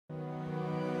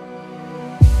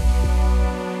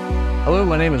Hello,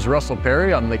 my name is Russell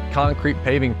Perry. I'm the Concrete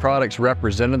Paving Products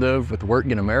representative with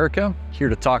Wirtgen America, here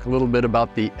to talk a little bit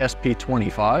about the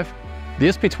SP25. The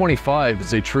SP25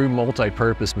 is a true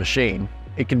multi-purpose machine.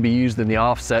 It can be used in the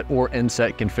offset or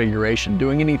inset configuration,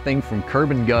 doing anything from curb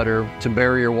and gutter to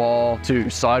barrier wall to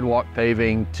sidewalk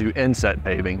paving to inset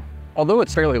paving. Although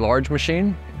it's a fairly large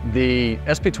machine, the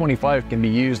SP25 can be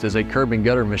used as a curb and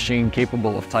gutter machine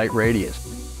capable of tight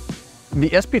radius. The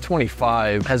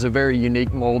SP25 has a very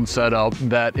unique mold setup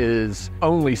that is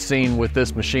only seen with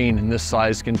this machine in this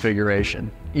size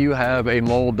configuration. You have a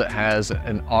mold that has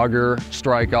an auger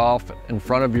strike off in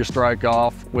front of your strike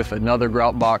off with another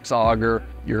grout box auger,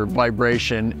 your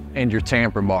vibration, and your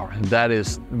tamper bar. That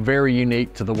is very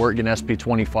unique to the Wirtgen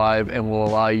SP25 and will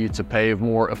allow you to pave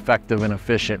more effective and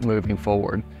efficient moving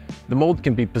forward. The mold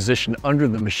can be positioned under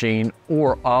the machine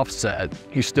or offset.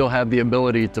 You still have the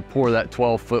ability to pour that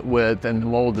 12-foot width, and the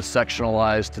mold is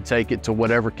sectionalized to take it to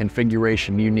whatever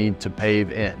configuration you need to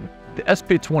pave in. The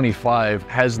SP25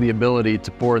 has the ability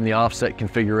to pour in the offset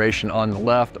configuration on the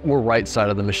left or right side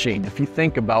of the machine. If you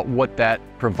think about what that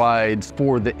provides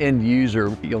for the end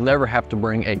user, you'll never have to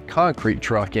bring a concrete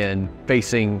truck in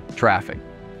facing traffic.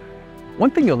 One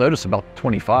thing you'll notice about the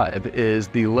 25 is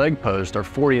the leg posts are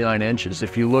 49 inches.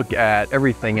 If you look at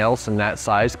everything else in that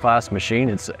size class machine,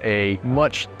 it's a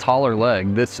much taller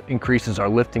leg. This increases our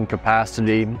lifting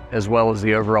capacity as well as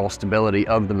the overall stability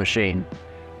of the machine.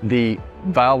 The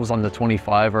valves on the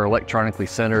 25 are electronically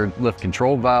centered lift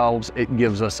control valves. It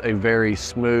gives us a very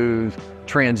smooth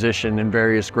transition in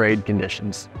various grade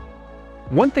conditions.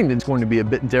 One thing that's going to be a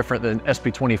bit different than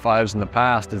SP25s in the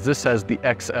past is this has the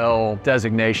XL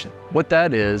designation. What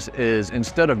that is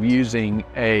instead of using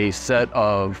a set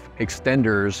of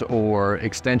extenders or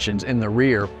extensions in the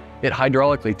rear, it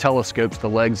hydraulically telescopes the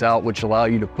legs out, which allow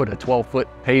you to put a 12-foot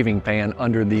paving pan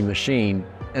under the machine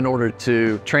in order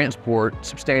to transport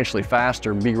substantially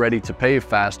faster, be ready to pave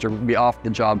faster, be off the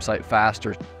job site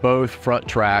faster. Both front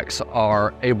tracks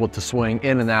are able to swing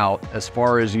in and out as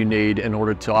far as you need in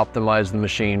order to optimize the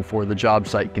machine for the job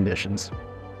site conditions.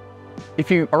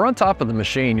 If you are on top of the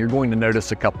machine, you're going to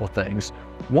notice a couple of things.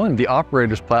 One, the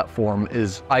operator's platform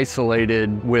is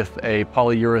isolated with a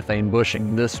polyurethane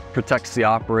bushing. This protects the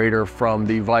operator from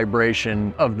the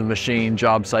vibration of the machine,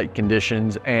 job site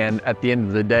conditions, and at the end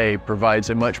of the day, provides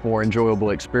a much more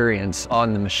enjoyable experience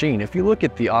on the machine. If you look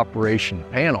at the operation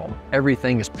panel,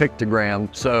 everything is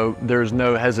pictogrammed, so there's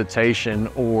no hesitation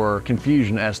or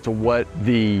confusion as to what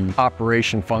the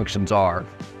operation functions are.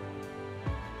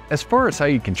 As far as how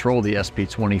you control the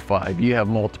SP25, you have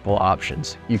multiple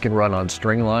options. You can run on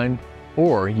string line,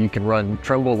 or you can run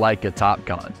Tremble like a Top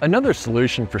Con. Another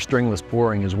solution for stringless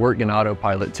pouring is Wirtgen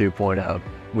Autopilot 2.0,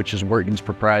 which is Wirtgen's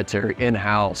proprietary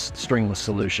in-house stringless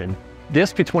solution. The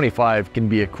SP25 can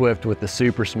be equipped with a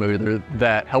super smoother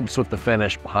that helps with the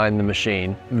finish behind the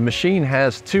machine. The machine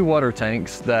has 2 water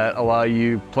tanks that allow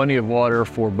you plenty of water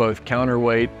for both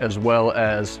counterweight as well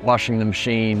as washing the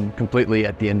machine completely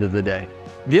at the end of the day.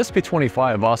 The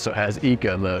SP25 also has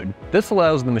Eco mode. This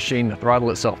allows the machine to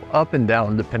throttle itself up and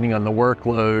down depending on the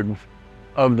workload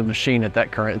of the machine at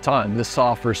that current time. This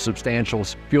offers substantial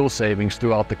fuel savings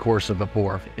throughout the course of a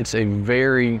pour. It's a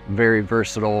very, very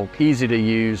versatile, easy to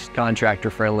use,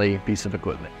 contractor-friendly piece of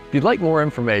equipment. If you'd like more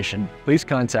information, please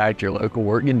contact your local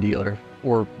Wirtgen dealer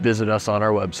or visit us on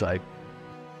our website.